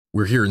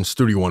We're here in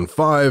Studio One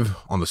 5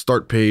 on the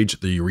Start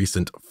page, the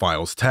Recent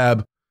Files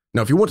tab.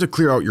 Now, if you want to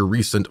clear out your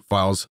recent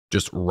files,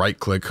 just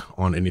right-click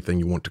on anything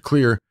you want to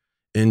clear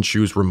and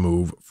choose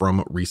Remove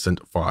from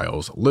Recent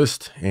Files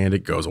list, and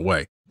it goes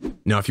away.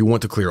 Now, if you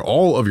want to clear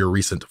all of your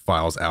recent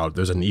files out,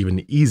 there's an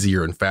even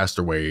easier and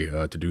faster way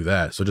to do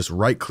that. So just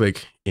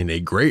right-click in a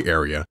gray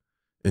area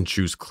and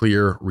choose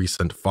Clear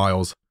Recent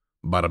Files.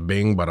 Bada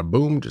bing, bada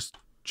boom, just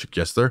check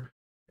yes there,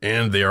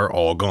 and they are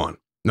all gone.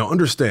 Now,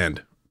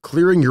 understand,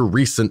 clearing your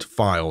recent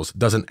files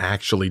doesn't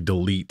actually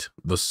delete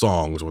the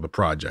songs or the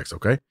projects,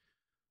 okay?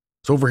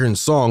 So over here in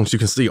songs, you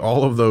can see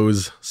all of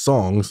those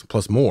songs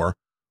plus more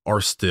are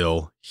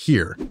still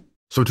here.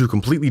 So to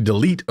completely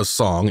delete a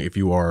song, if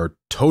you are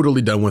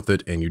totally done with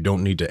it and you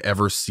don't need to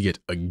ever see it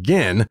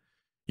again,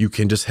 you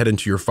can just head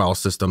into your file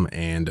system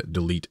and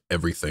delete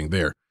everything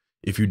there.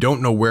 If you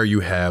don't know where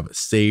you have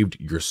saved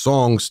your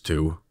songs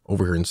to,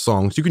 over here in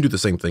songs, you can do the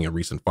same thing in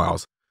recent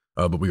files,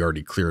 but we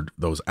already cleared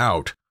those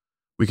out.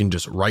 We can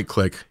just right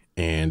click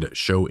and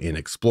show in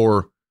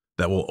Explorer.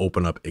 That will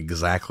open up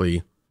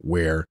exactly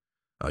where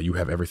you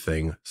have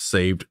everything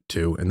saved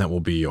to, and that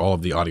will be all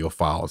of the audio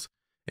files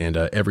and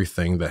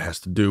everything that has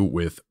to do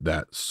with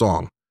that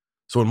song.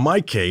 So in my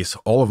case,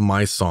 all of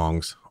my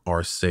songs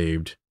are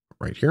saved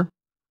right here,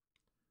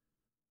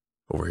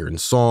 over here in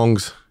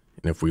songs.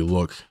 And if we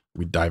look,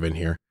 we dive in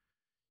here,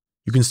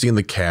 you can see in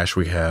the cache,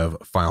 we have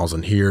files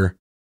in here,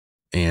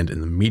 and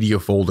in the media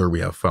folder, we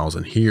have files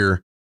in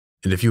here.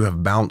 And if you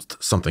have bounced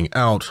something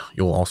out,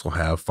 you'll also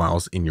have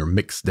files in your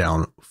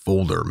Mixdown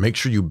folder. Make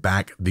sure you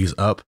back these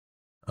up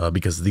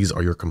because these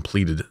are your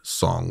completed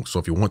songs. So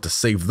if you want to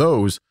save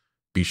those,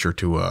 be sure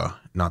to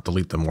not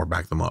delete them or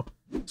back them up.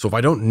 So if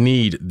I don't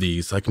need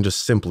these, I can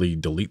just simply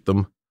delete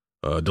them,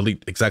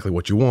 delete exactly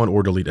what you want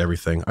or delete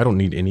everything. I don't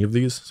need any of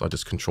these. So I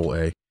just Control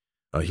A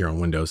here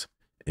on Windows,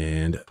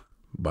 and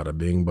bada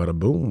bing, bada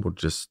boom, we'll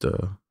just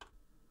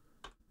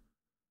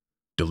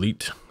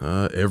delete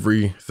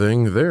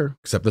everything there,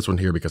 except this one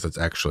here because it's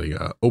actually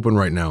open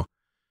right now.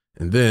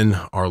 And then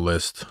our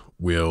list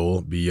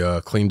will be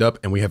cleaned up,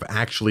 and we have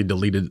actually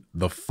deleted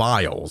the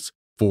files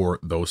for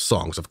those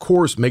songs. Of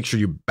course, make sure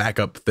you back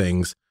up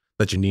things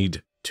that you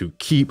need to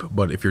keep,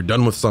 but if you're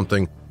done with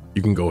something,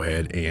 you can go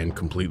ahead and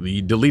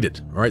completely delete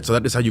it. All right, so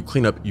that is how you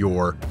clean up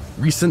your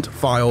recent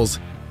files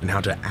and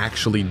how to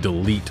actually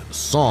delete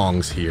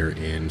songs here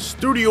in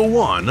Studio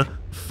One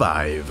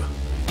 5.